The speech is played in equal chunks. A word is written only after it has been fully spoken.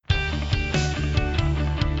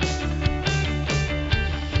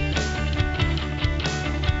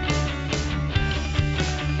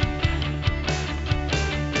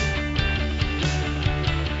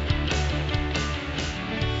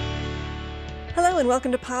Hello and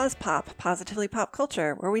welcome to Pause Pop, Positively Pop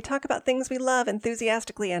Culture, where we talk about things we love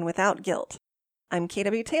enthusiastically and without guilt. I'm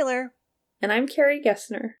KW Taylor. And I'm Carrie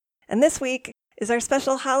Gessner. And this week is our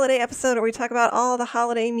special holiday episode where we talk about all the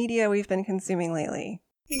holiday media we've been consuming lately.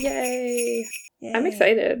 Yay! I'm Yay.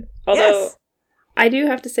 excited. Although, Yes. I do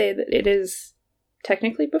have to say that it is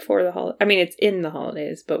technically before the holiday. I mean, it's in the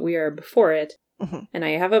holidays, but we are before it. Mhm. And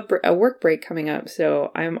I have a work break coming up,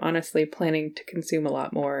 so I'm honestly planning to consume a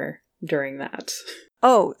lot more during that.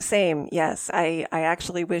 Oh, same. Yes. I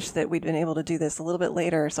actually wish that we'd been able to do this a little bit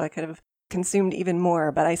later so I could have consumed even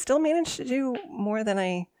more, but I still managed to do more than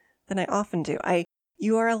I often do.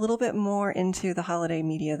 You are a little bit more into the holiday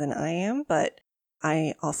media than I am, but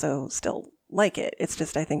I also still like it. It's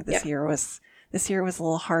just I think this year was a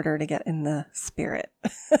little harder to get in the spirit.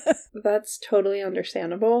 That's totally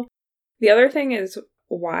understandable. The other thing is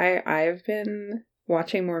why I've been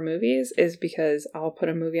watching more movies is because I'll put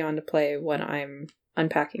a movie on to play when I'm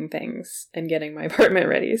unpacking things and getting my apartment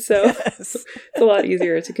ready. So Yes. it's a lot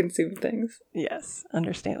easier to consume things. Yes,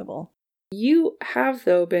 understandable. You have,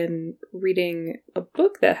 though, been reading a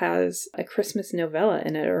book that has a Christmas novella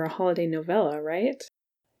in it, or a holiday novella, right?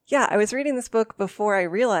 Yeah, I was reading this book before I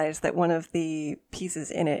realized that one of the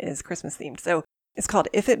pieces in it is Christmas themed. So it's called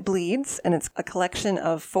If It Bleeds, and it's a collection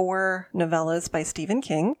of 4 novellas by Stephen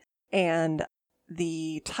King. And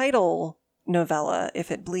the title novella,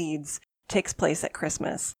 If It Bleeds, takes place at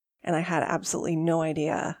Christmas. And I had absolutely no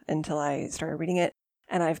idea until I started reading it.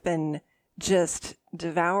 And I've been just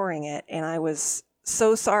devouring it. And I was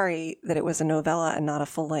so sorry that it was a novella and not a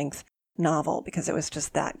full-length novel because it was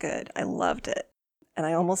just that good. I loved it. And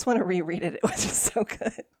I almost want to reread it. It was just so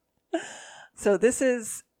good. So this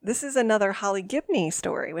is another Holly Gibney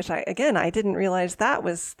story, which I didn't realize that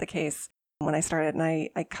was the case when I started. And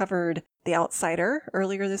I covered The Outsider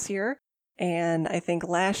earlier this year. And I think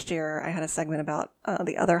last year I had a segment about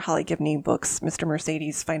the other Holly Gibney books, Mr.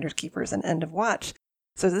 Mercedes, Finders Keepers, and End of Watch.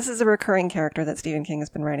 So this is a recurring character that Stephen King has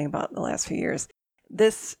been writing about the last few years.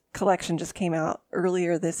 This collection just came out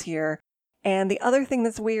earlier this year. And the other thing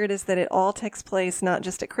that's weird is that it all takes place not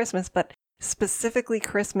just at Christmas, but specifically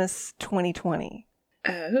Christmas 2020.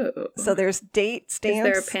 Oh. So there's date stamps. Is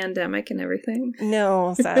there a pandemic and everything?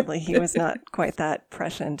 No, sadly, he was not quite that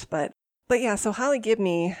prescient. But yeah, so Holly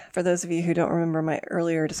Gibney, for those of you who don't remember my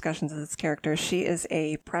earlier discussions of this character, she is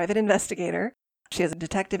a private investigator. She has a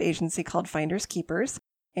detective agency called Finders Keepers.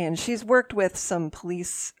 And she's worked with some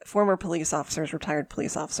former police officers, retired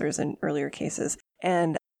police officers in earlier cases.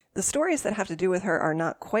 And the stories that have to do with her are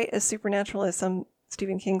not quite as supernatural as some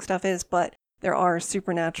Stephen King stuff is, but there are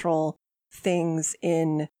supernatural things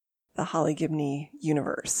in the Holly Gibney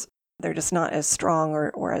universe. They're just not as strong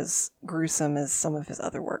or as gruesome as some of his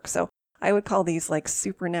other work. So I would call these like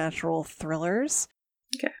supernatural thrillers.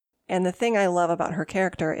 Okay. And the thing I love about her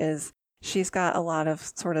character is she's got a lot of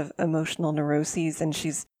sort of emotional neuroses, and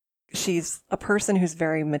she's a person who's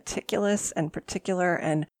very meticulous and particular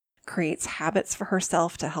and creates habits for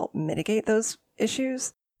herself to help mitigate those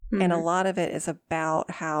issues. Mm-hmm. And a lot of it is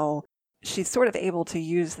about how she's sort of able to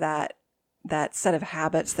use that set of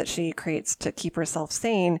habits that she creates to keep herself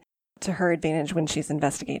sane to her advantage when she's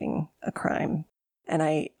investigating a crime. And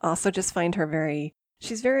I also just find her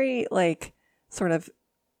she's very like sort of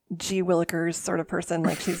G. Willikers sort of person.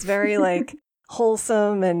 Like she's very like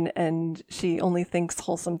wholesome and she only thinks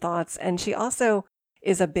wholesome thoughts. And she also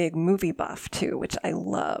is a big movie buff too, which I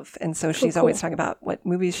love. And so she's always talking about what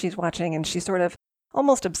movies she's watching, and she sort of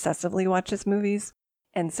almost obsessively watches movies.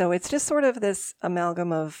 And so it's just sort of this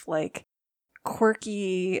amalgam of like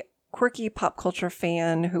quirky pop culture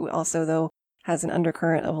fan who also though has an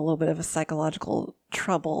undercurrent of a little bit of a psychological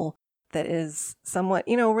trouble that is somewhat,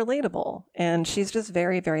 relatable. And she's just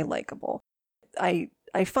very, very likable. I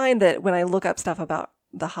find that when I look up stuff about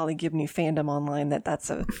the Holly Gibney fandom online,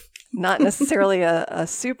 that's not necessarily a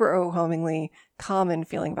super overwhelmingly common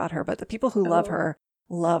feeling about her, but the people who love her,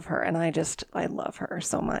 and I love her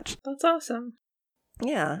so much. That's awesome.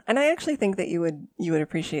 Yeah, and I actually think that you would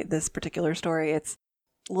appreciate this particular story. It's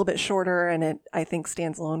a little bit shorter, and it I think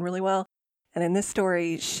stands alone really well. And in this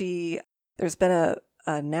story, there's been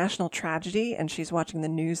a national tragedy, and she's watching the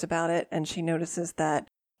news about it, and she notices that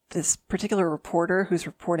this particular reporter who's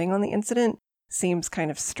reporting on the incident seems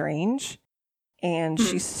kind of strange. And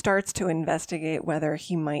she starts to investigate whether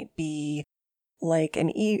he might be like an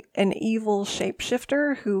evil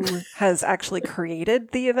shapeshifter who has actually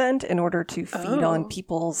created the event in order to feed on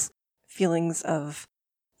people's feelings of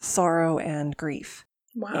sorrow and grief.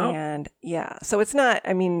 Wow. And yeah, so it's not,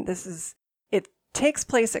 it takes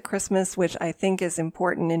place at Christmas, which I think is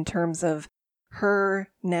important in terms of her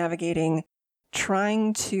navigating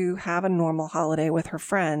trying to have a normal holiday with her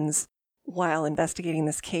friends while investigating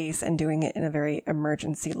this case and doing it in a very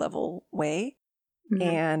emergency level way. Mhm.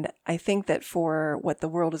 And I think that for what the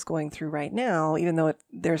world is going through right now, even though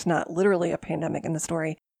there's not literally a pandemic in the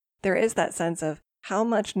story, there is that sense of how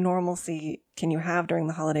much normalcy can you have during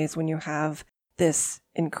the holidays when you have this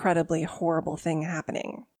incredibly horrible thing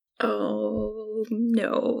happening. Oh,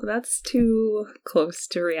 no, that's too close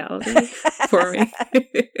to reality for me.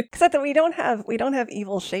 Except that we don't have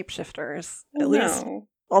evil shapeshifters, at least. No.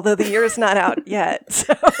 Although the year is not out yet,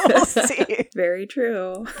 so we'll see. Very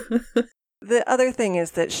true. The other thing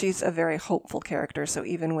is that she's a very hopeful character, so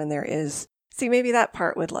even when there is... See, maybe that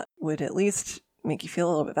part would at least make you feel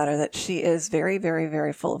a little bit better, that she is very, very,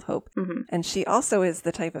 very full of hope. Mm-hmm. And she also is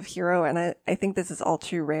the type of hero, and I think this is all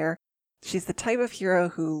too rare. She's the type of hero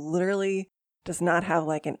who literally does not have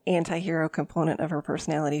like an anti-hero component of her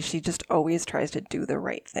personality. She just always tries to do the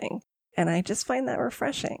right thing. And I just find that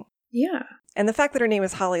refreshing. Yeah. And the fact that her name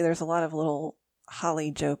is Holly, there's a lot of little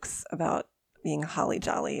Holly jokes about being holly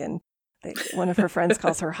jolly. And one of her friends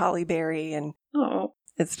calls her Holly Berry, and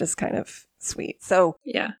it's just kind of sweet. So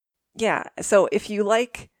yeah. So if you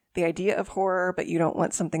like the idea of horror, but you don't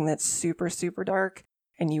want something that's super, super dark,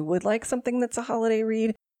 and you would like something that's a holiday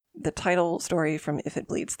read, the title story from If It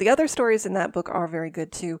Bleeds. The other stories in that book are very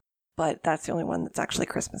good too, but that's the only one that's actually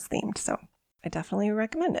Christmas themed. So I definitely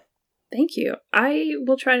recommend it. Thank you. I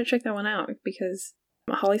will try to check that one out because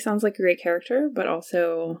Holly sounds like a great character, but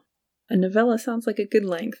also a novella sounds like a good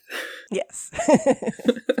length. Yes.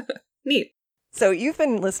 Neat. So you've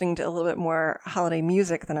been listening to a little bit more holiday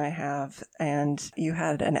music than I have, and you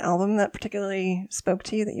had an album that particularly spoke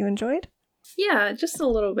to you that you enjoyed? Yeah, just a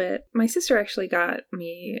little bit. My sister actually got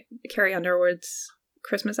me Carrie Underwood's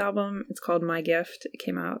Christmas album. It's called My Gift. It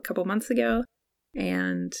came out a couple months ago,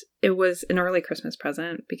 and it was an early Christmas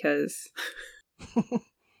present because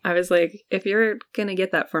I was like, if you're going to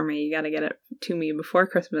get that for me, you got to get it to me before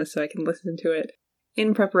Christmas so I can listen to it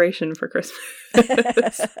in preparation for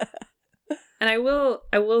Christmas. And I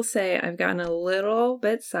will say I've gotten a little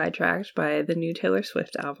bit sidetracked by the new Taylor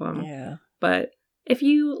Swift album. Yeah. But if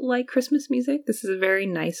you like Christmas music, this is a very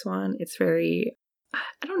nice one. It's very,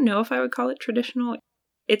 I don't know if I would call it traditional.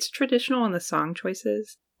 It's traditional in the song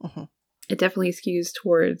choices. Mm-hmm. It definitely skews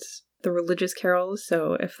towards the religious carols.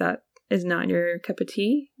 So if that is not your cup of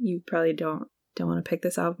tea, you probably don't want to pick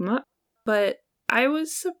this album up. But I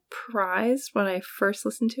was surprised when I first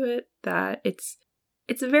listened to it that it's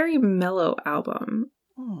a very mellow album.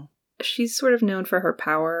 Mm. She's sort of known for her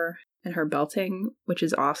power and her belting, which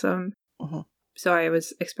is awesome. Mm-hmm. So I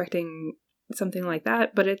was expecting something like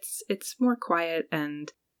that, but it's more quiet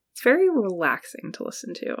and it's very relaxing to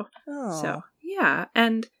listen to. Oh. So, yeah.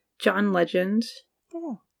 And John Legend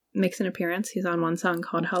Oh. makes an appearance. He's on one song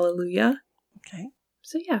called Hallelujah. Okay.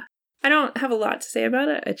 So, yeah. I don't have a lot to say about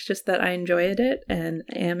it. It's just that I enjoyed it and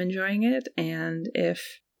I am enjoying it. And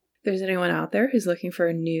if there's anyone out there who's looking for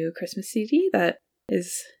a new Christmas CD that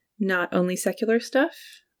is not only secular stuff,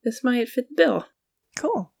 this might fit the bill.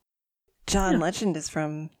 Cool. John Legend is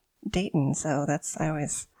from Dayton, so that's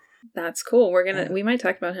cool. We might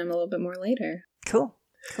talk about him a little bit more later. Cool.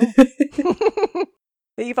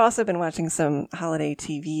 But you've also been watching some holiday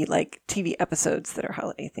TV, like TV episodes that are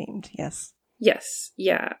holiday themed, yes? Yes,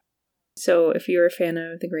 yeah. So if you're a fan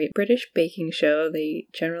of the Great British Baking Show, they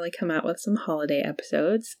generally come out with some holiday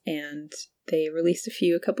episodes, and they released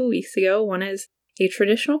a couple weeks ago. One is a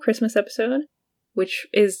traditional Christmas episode, which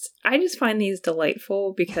is, I just find these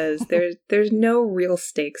delightful because there's no real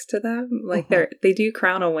stakes to them. Like they do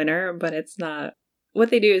crown a winner, but it's not. What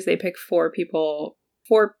they do is they pick four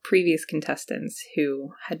previous contestants who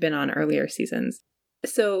had been on earlier seasons.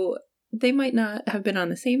 So they might not have been on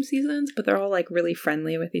the same seasons, but they're all like really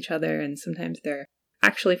friendly with each other, and sometimes they're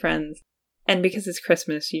actually friends. And because it's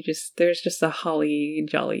Christmas, there's just a holly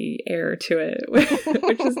jolly air to it,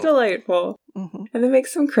 which is delightful. Mm-hmm. And they make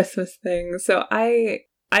some Christmas things. So I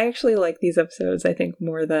actually like these episodes, I think,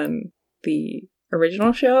 more than the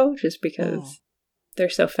original show, just because they're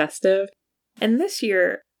so festive. And this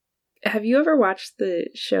year, have you ever watched the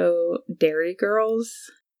show Dairy Girls?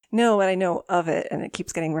 No, but I know of it, and it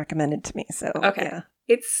keeps getting recommended to me, so okay. Yeah.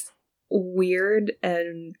 It's weird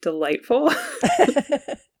and delightful.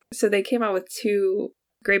 So they came out with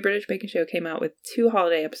Great British Baking Show came out with 2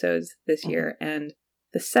 holiday episodes this year, and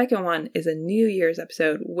the second one is a New Year's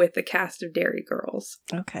episode with the cast of Dairy Girls.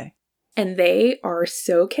 Okay. And they are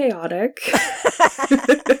so chaotic.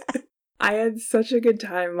 I had such a good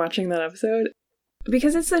time watching that episode.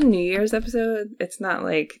 Because it's a New Year's episode, it's not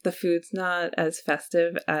like the food's not as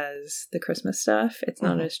festive as the Christmas stuff. It's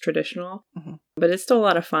not as traditional, but it's still a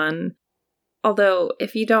lot of fun. Although,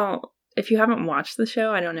 if you haven't watched the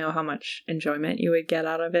show, I don't know how much enjoyment you would get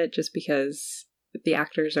out of it, just because the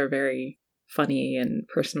actors are very funny and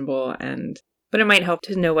personable, but it might help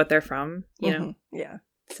to know what they're from, you know? Yeah.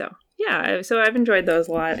 So, yeah, so I've enjoyed those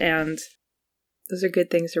a lot, and those are good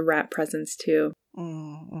things to wrap presents too.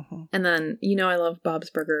 Mm-hmm. And then, I love Bob's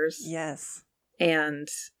Burgers. Yes. And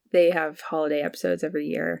they have holiday episodes every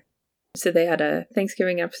year. So they had a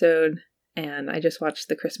Thanksgiving episode, and I just watched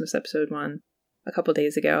the Christmas episode one a couple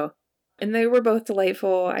days ago. And they were both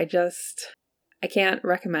delightful. I can't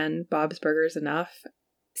recommend Bob's Burgers enough.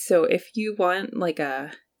 So if you want like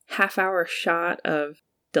a half-hour shot of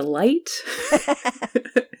delight,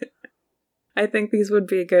 I think these would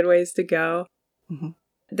be good ways to go. Mm-hmm.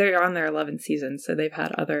 They're on their 11th season, so they've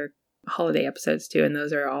had other holiday episodes too, and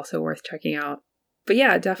those are also worth checking out. But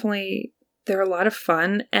yeah, definitely, they're a lot of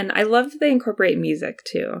fun, and I love that they incorporate music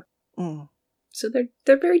too. Mm. So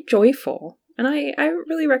they're very joyful, and I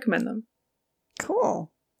really recommend them.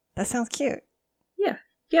 Cool. That sounds cute.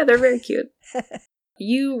 Yeah, they're very cute.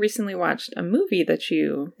 You recently watched a movie that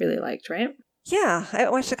you really liked, right? Yeah, I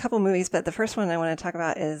watched a couple movies, but the first one I want to talk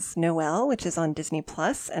about is Noelle, which is on Disney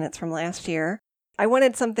Plus, and it's from last year. I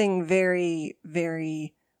wanted something very,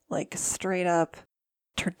 very like straight up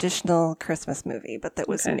traditional Christmas movie, but that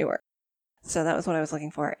was newer. So that was what I was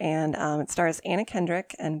looking for. And it stars Anna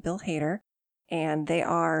Kendrick and Bill Hader, and they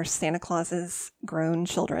are Santa Claus's grown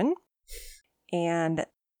children. And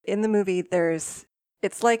in the movie,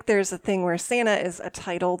 it's like there's a thing where Santa is a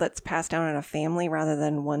title that's passed down in a family rather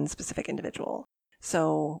than one specific individual.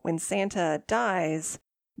 So when Santa dies,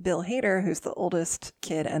 Bill Hader, who's the oldest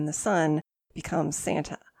kid and the son, becomes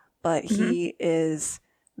Santa. But he is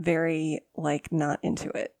very, like, not into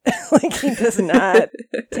it. Like, he does not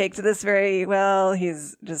take to this very well.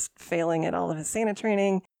 He's just failing at all of his Santa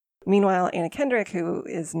training. Meanwhile, Anna Kendrick, who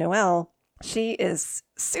is Noelle, she is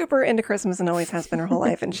super into Christmas and always has been her whole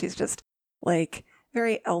life. And she's just, like,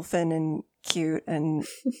 very elfin and cute. And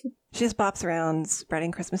she just bops around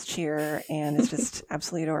spreading Christmas cheer and is just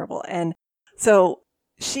absolutely adorable. And so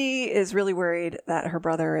she is really worried that her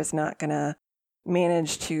brother is not going to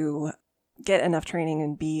manage to get enough training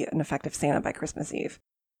and be an effective Santa by Christmas Eve.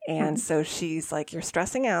 And so she's like, you're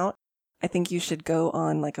stressing out. I think you should go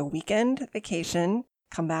on like a weekend vacation,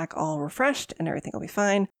 come back all refreshed and everything will be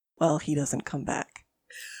fine. Well, he doesn't come back.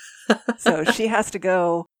 So she has to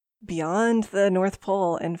go beyond the North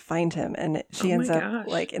Pole and find him. And she ends up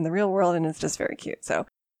like in the real world, and it's just very cute. So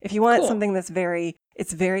if you want something that's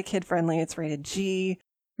it's very kid friendly, it's rated G.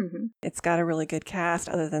 It's got a really good cast.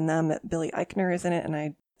 Other than them, Billy Eichner is in it, and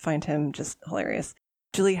I find him just hilarious.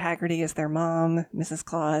 Julie Haggerty is their mom, Mrs.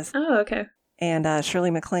 Claus. Oh, okay. And Shirley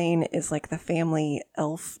MacLaine is like the family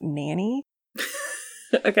elf nanny.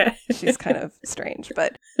 Okay. She's kind of strange,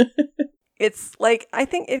 but it's like, I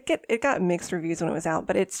think it got mixed reviews when it was out,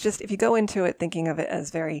 but it's just, if you go into it thinking of it as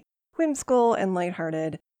very whimsical and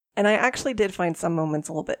lighthearted, and I actually did find some moments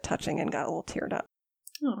a little bit touching and got a little teared up.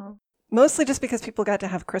 Oh. Mostly just because people got to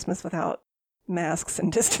have Christmas without masks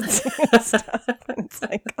and distancing and stuff. And it's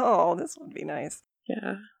like, oh, this would be nice.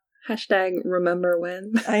 Yeah. Hashtag remember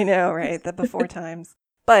when. I know, right? The before times.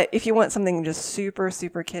 But if you want something just super,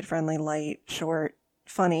 super kid-friendly, light, short,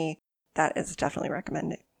 funny, that is definitely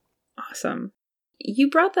recommended. Awesome. You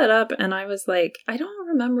brought that up, and I was like, I don't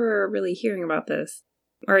remember really hearing about this.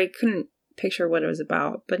 Or I couldn't picture what it was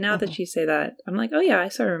about. But now that you say that, I'm like, oh yeah, I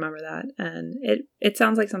sort of remember that. And it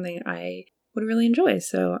sounds like something I would really enjoy.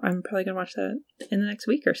 So I'm probably going to watch that in the next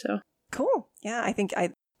week or so. Cool. Yeah, I think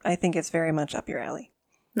it's very much up your alley.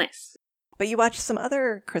 Nice. But you watched some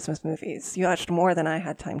other Christmas movies. You watched more than I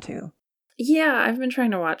had time to. Yeah, I've been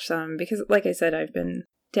trying to watch some because, like I said, I've been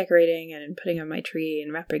decorating and putting on my tree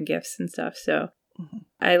and wrapping gifts and stuff. So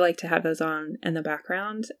I like to have those on in the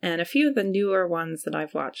background. And a few of the newer ones that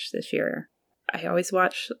I've watched this year, I always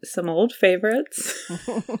watch some old favorites.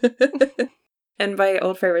 And by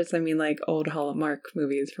old favorites, I mean like old Hallmark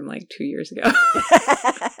movies from like 2 years ago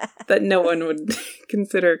that no one would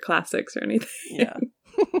consider classics or anything. Yeah.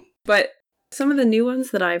 But some of the new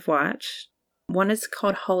ones that I've watched, one is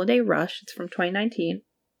called Holiday Rush. It's from 2019.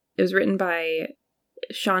 It was written by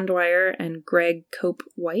Sean Dwyer and Greg Cope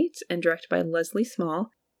White and directed by Leslie Small.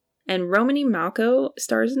 And Romany Malco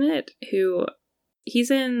stars in it, he's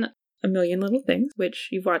in A Million Little Things, which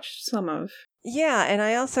you've watched some of. Yeah,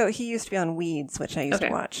 and he used to be on Weeds, which I used to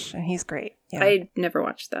watch, and he's great. Yeah. I never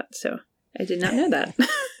watched that, so I did not know that.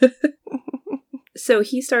 So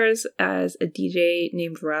he stars as a DJ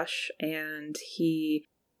named Rush, and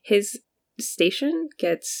his station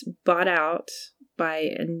gets bought out by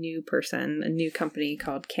a new company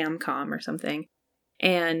called Camcom or something.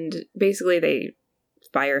 And basically they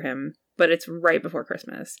fire him, but it's right before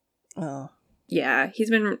Christmas. Oh. Yeah, he's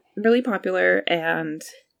been really popular, and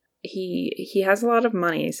he has a lot of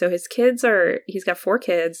money. So he's got 4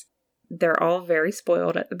 kids. They're all very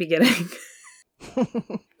spoiled at the beginning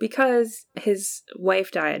because his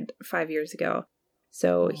wife died 5 years ago.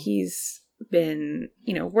 So he's been,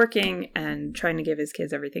 working and trying to give his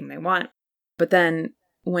kids everything they want. But then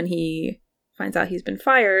when he finds out he's been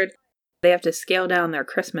fired, they have to scale down their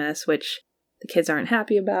Christmas, which the kids aren't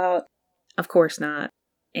happy about. Of course not.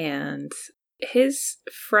 And his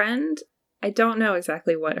friend, I don't know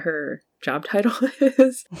exactly what her job title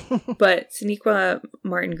is, but Sonequa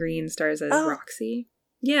Martin Green stars as Roxy.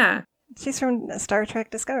 Yeah. She's from Star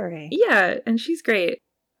Trek Discovery. Yeah, and she's great.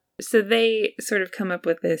 So they sort of come up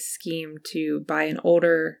with this scheme to buy an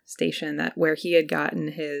older station where he had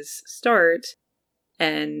gotten his start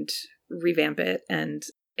and revamp it and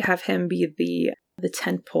have him be the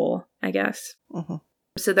tent pole, I guess. Mm-hmm.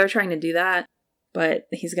 So they're trying to do that, but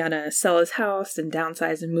he's got to sell his house and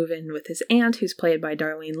downsize and move in with his aunt, who's played by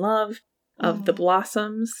Darlene Love of The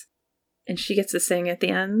Blossoms. And she gets to sing at the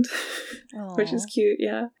end, which is cute,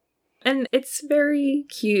 yeah. And it's very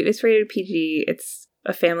cute. It's rated PG. It's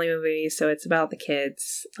a family movie, so it's about the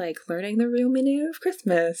kids, like, learning the real meaning of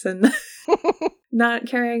Christmas and not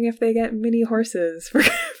caring if they get mini horses for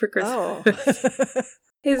Christmas. Oh.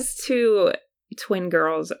 His 2 twin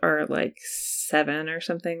girls are like 7 or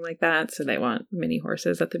something like that, so they want mini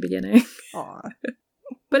horses at the beginning. Aw.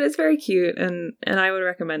 But it's very cute, and I would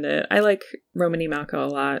recommend it. I like Romany Malco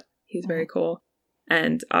a lot. He's very cool.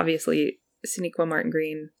 And obviously, Sonequa Martin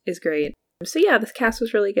Green is great. So yeah, this cast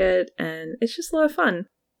was really good, and it's just a lot of fun.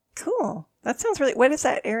 Cool. That sounds really... What is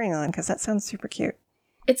that airing on? Because that sounds super cute.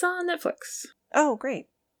 It's on Netflix. Oh, great.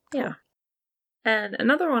 Cool. Yeah. And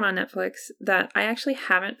another one on Netflix that I actually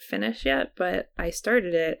haven't finished yet, but I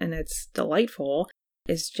started it, and it's delightful,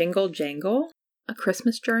 is Jingle Jangle, A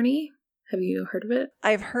Christmas Journey. Have you heard of it?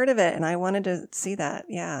 I've heard of it, and I wanted to see that.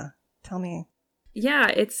 Yeah. Tell me. Yeah,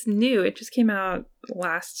 it's new. It just came out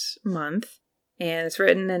last month. And it's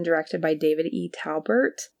written and directed by David E.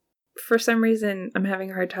 Talbert. For some reason, I'm having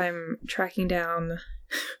a hard time tracking down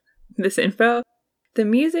this info. The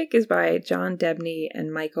music is by John Debney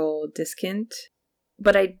and Michael Diskint.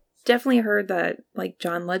 But I definitely heard that, like,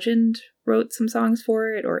 John Legend wrote some songs for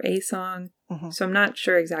it, or a song. Mm-hmm. So I'm not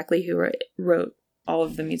sure exactly who wrote all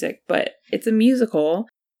of the music. But it's a musical.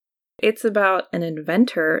 It's about an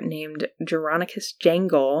inventor named Geronicus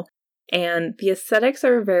Jangle. And the aesthetics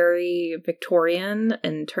are very Victorian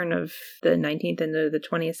and turn of the 19th into the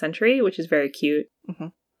 20th century, which is very cute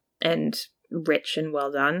and rich and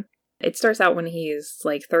well done. It starts out when he's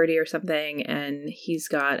like 30 or something, and he's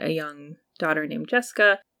got a young daughter named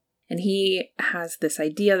Jessica, and he has this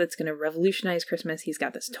idea that's going to revolutionize Christmas. He's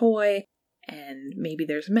got this toy, and maybe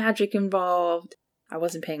there's magic involved. I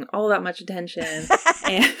wasn't paying all that much attention.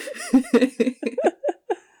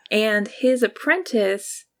 And his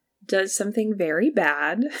apprentice does something very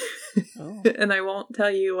bad, and I won't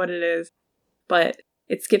tell you what it is, but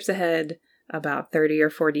it skips ahead about 30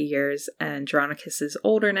 or 40 years, and Geronicus is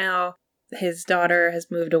older now. His daughter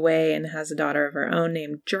has moved away and has a daughter of her own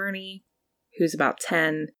named Journey, who's about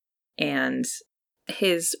 10, and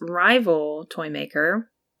his rival toy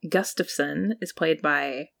maker, Gustafson, is played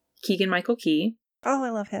by Keegan-Michael Key. Oh,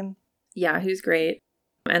 I love him. Yeah, who's great.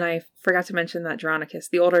 And I forgot to mention that Geronicus,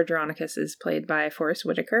 the older Geronicus, is played by Forrest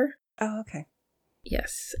Whitaker. Oh, okay.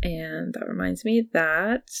 Yes, and that reminds me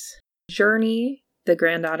that Journey, the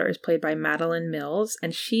granddaughter, is played by Madeline Mills,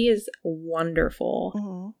 and she is wonderful.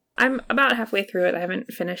 Mm-hmm. I'm about halfway through it. I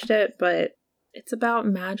haven't finished it, but it's about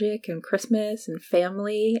magic and Christmas and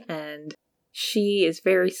family, and she is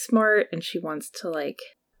very smart, and she wants to, like,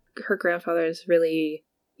 her grandfather is really,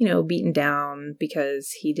 beaten down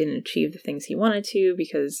because he didn't achieve the things he wanted to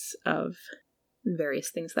because of various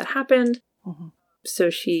things that happened. Mm-hmm. So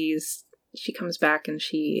she comes back and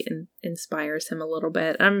she inspires him a little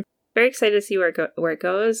bit. I'm very excited to see where it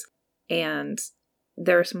goes, and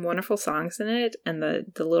there are some wonderful songs in it, and the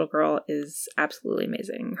little girl is absolutely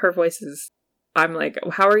amazing. Her voice is, I'm like,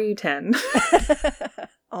 how are you 10?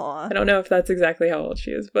 Aw. I don't know if that's exactly how old she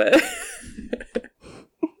is, but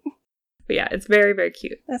but yeah, it's very, very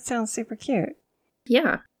cute. That sounds super cute.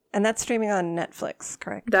 Yeah. And that's streaming on Netflix,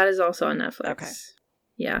 correct? That is also on Netflix. Okay.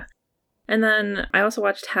 Yeah. And then I also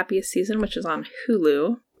watched Happiest Season, which is on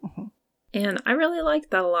Hulu. Mm-hmm. And I really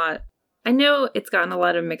liked that a lot. I know it's gotten a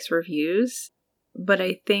lot of mixed reviews, but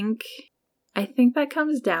I think that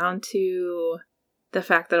comes down to the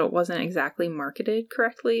fact that it wasn't exactly marketed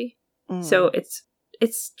correctly. Mm. So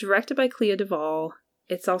it's directed by Clea Duvall.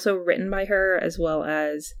 It's also written by her, as well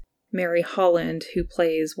as Mary Holland, who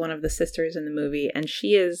plays one of the sisters in the movie, and she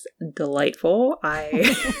is delightful.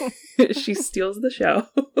 She steals the show.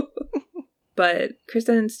 But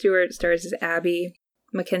Kristen Stewart stars as Abby.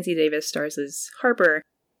 Mackenzie Davis stars as Harper,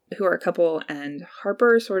 who are a couple, and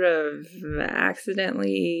Harper sort of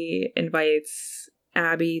accidentally invites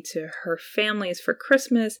Abby to her family's for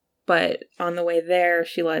Christmas, but on the way there,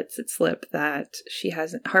 she lets it slip that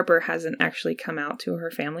Harper hasn't actually come out to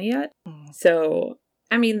her family yet. So,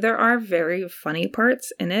 I mean, there are very funny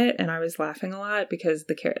parts in it, and I was laughing a lot because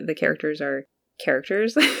the characters are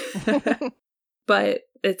characters. But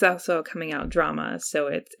it's also a coming out drama, so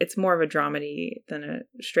it's more of a dramedy than a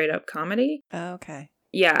straight up comedy. Oh, okay.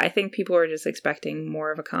 Yeah, I think people were just expecting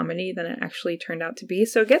more of a comedy than it actually turned out to be.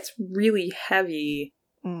 So it gets really heavy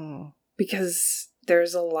because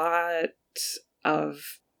there's a lot of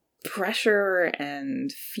pressure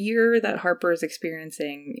and fear that Harper is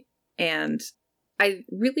experiencing. And I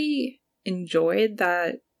really enjoyed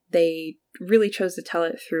that they really chose to tell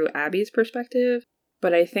it through Abby's perspective.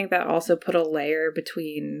 But I think that also put a layer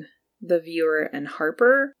between the viewer and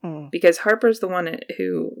Harper, because Harper's the one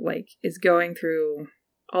who is going through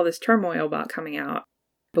all this turmoil about coming out,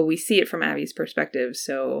 but we see it from Abby's perspective,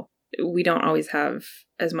 so we don't always have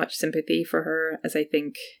as much sympathy for her as I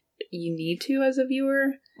think you need to as a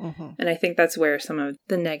viewer. And I think that's where some of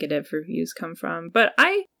the negative reviews come from. But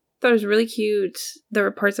I thought it was really cute. There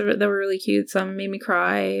were parts of it that were really cute. Some made me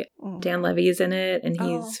cry. Dan Levy is in it, and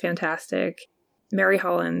he's fantastic. Mary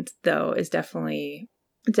Holland, though, is definitely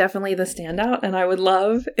the standout, and I would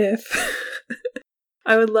love if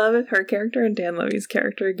her character and Dan Levy's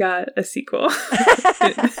character got a sequel.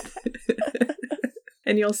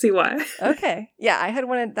 And you'll see why. Okay. Yeah,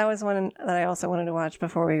 that was one that I also wanted to watch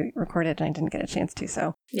before we recorded, and I didn't get a chance to,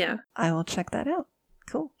 so yeah, I will check that out.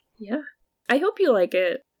 Cool. Yeah. I hope you like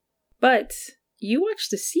it. But you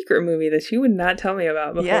watched a secret movie that you would not tell me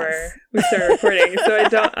about before we started recording. So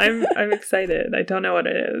I'm excited. I don't know what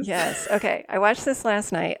it is. Yes. Okay. I watched this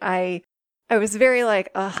last night. I was very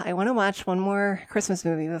I want to watch one more Christmas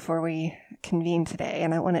movie before we convene today.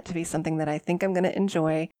 And I want it to be something that I think I'm going to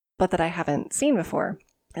enjoy, but that I haven't seen before.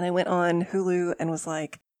 And I went on Hulu and was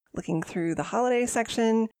looking through the holiday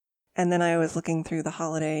section. And then I was looking through the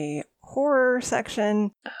holiday horror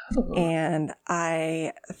section, and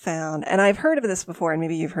I found, and I've heard of this before, and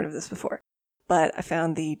maybe you've heard of this before, but I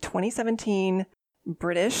found the 2017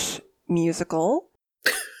 British musical,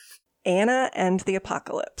 Anna and the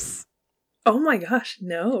Apocalypse. Oh my gosh,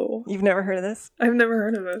 no. You've never heard of this? I've never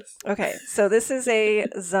heard of this. Okay, so this is a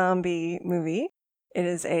zombie movie. It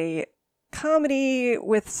is a comedy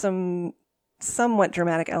with some somewhat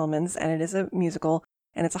dramatic elements, and it is a musical,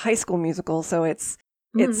 and it's a high school musical, so it's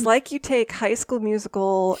like you take High School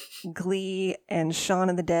Musical, Glee, and Shaun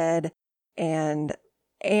of the Dead, and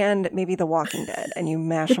maybe The Walking Dead, and you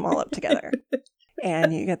mash them all up together.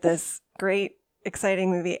 And you get this great,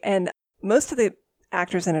 exciting movie. And most of the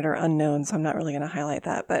actors in it are unknown, so I'm not really going to highlight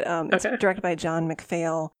that. But it's directed by John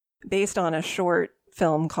McPhail, based on a short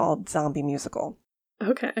film called Zombie Musical.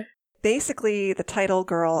 Okay. Basically, the title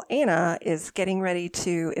girl, Anna, is getting ready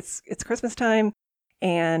to, it's Christmas time,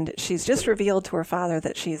 and she's just revealed to her father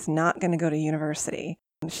that she's not going to go to university.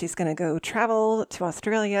 She's going to go travel to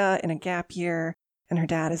Australia in a gap year, and her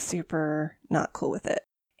dad is super not cool with it.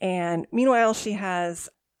 And meanwhile, she has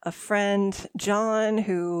a friend, John,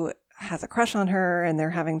 who has a crush on her, and they're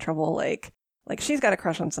having trouble, like she's got a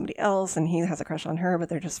crush on somebody else, and he has a crush on her, but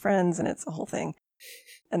they're just friends, and it's a whole thing.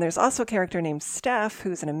 And there's also a character named Steph,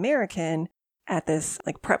 who's an American at this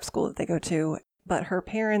prep school that they go to, but her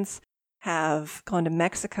parents have gone to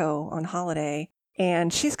Mexico on holiday,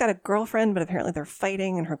 and she's got a girlfriend, but apparently they're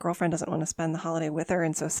fighting, and her girlfriend doesn't want to spend the holiday with her,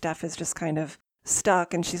 and so Steph is just kind of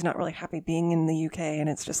stuck, and she's not really happy being in the UK, and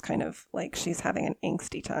it's just kind of she's having an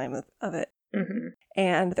angsty time of it. Mm-hmm.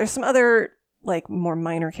 And there's some other more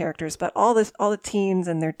minor characters, but all the teens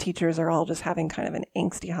and their teachers are all just having kind of an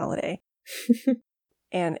angsty holiday.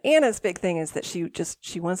 And Anna's big thing is that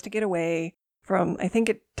she wants to get away from, I think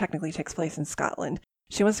it technically takes place in Scotland.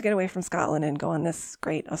 She wants to get away from Scotland and go on this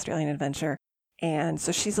great Australian adventure. And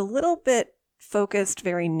so she's a little bit focused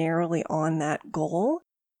very narrowly on that goal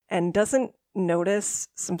and doesn't notice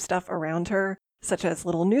some stuff around her, such as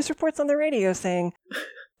little news reports on the radio saying,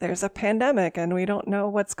 there's a pandemic and we don't know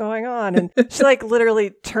what's going on. And she literally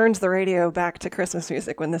turns the radio back to Christmas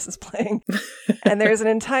music when this is playing. And there's an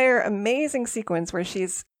entire amazing sequence where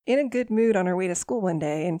she's in a good mood on her way to school one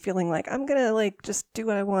day and feeling like, I'm going to just do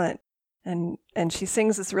what I want. And she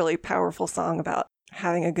sings this really powerful song about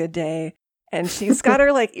having a good day. And she's got her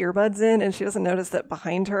earbuds in, and she doesn't notice that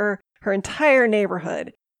behind her, her entire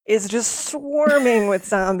neighborhood is just swarming with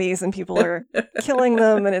zombies and people are killing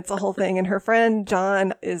them and it's a whole thing. And her friend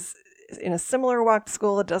John is in a similar walk to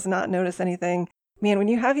school, does not notice anything. Man, when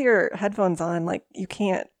you have your headphones on, like you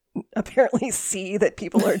can't apparently see that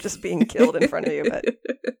people are just being killed in front of you. But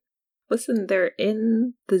listen, they're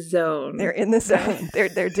in the zone. They're in the zone.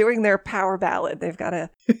 They're doing their power ballad. They've got to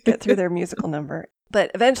get through their musical number.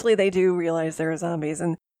 But eventually they do realize there are zombies,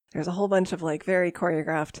 and there's a whole bunch of like very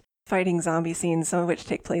choreographed fighting zombie scenes, some of which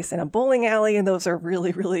take place in a bowling alley, and those are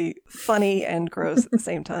really, really funny and gross at the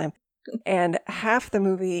same time. And half the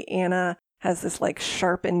movie, Anna has this like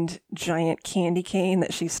sharpened giant candy cane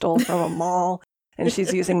that she stole from a mall, and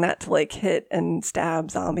she's using that to like hit and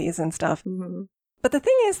stab zombies and stuff. Mm-hmm. But the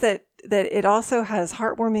thing is that it also has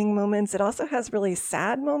heartwarming moments. It also has really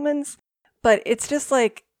sad moments, but it's just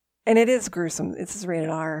like, and it is gruesome. It's rated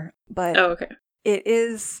R, but it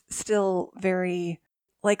is still very,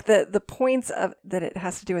 like the points of that it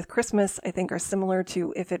has to do with Christmas, I think are similar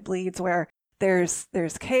to If It Bleeds, where there's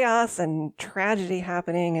chaos and tragedy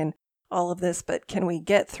happening and all of this, but can we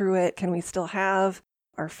get through it? Can we still have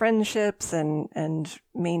our friendships and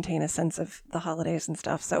maintain a sense of the holidays and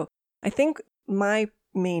stuff? So I think my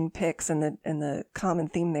main picks and the common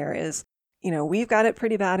theme there is, you know, we've got it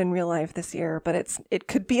pretty bad in real life this year, but it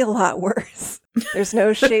could be a lot worse. There's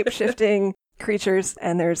no shape-shifting creatures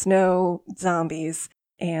and there's no zombies,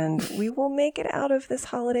 and we will make it out of this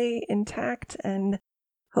holiday intact and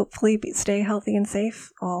hopefully stay healthy and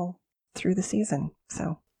safe all through the season.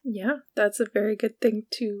 So yeah, that's a very good thing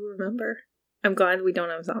to remember. I'm glad we don't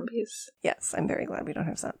have zombies. Yes, I'm very glad we don't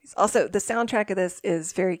have zombies. Also, the soundtrack of this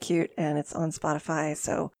is very cute and it's on Spotify.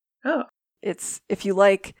 So it's, if you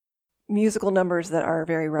like musical numbers that are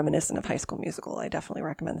very reminiscent of High School Musical, I definitely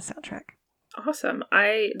recommend the soundtrack. Awesome.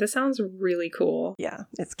 This sounds really cool. Yeah,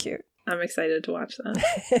 it's cute. I'm excited to watch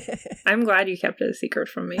that. I'm glad you kept it a secret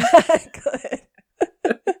from me. Good.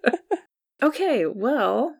 Okay,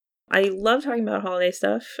 well, I love talking about holiday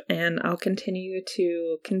stuff, and I'll continue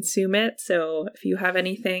to consume it. So if you have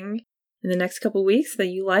anything in the next couple weeks that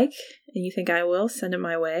you like and you think I will, send it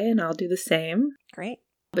my way, and I'll do the same. Great.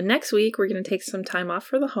 But next week, we're going to take some time off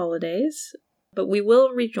for the holidays, but we will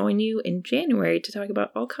rejoin you in January to talk about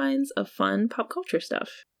all kinds of fun pop culture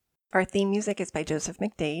stuff. Our theme music is by Joseph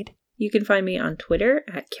McDade. You can find me on Twitter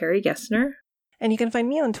at Carrie Gessner. And you can find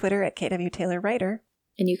me on Twitter at KW Taylor Writer.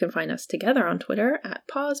 And you can find us together on Twitter at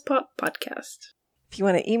Pause Pop Podcast. If you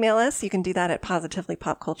want to email us, you can do that at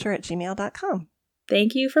positivelypopculture@gmail.com.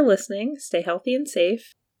 Thank you for listening. Stay healthy and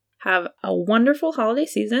safe. Have a wonderful holiday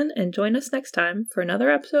season and join us next time for another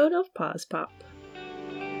episode of Pause Pop.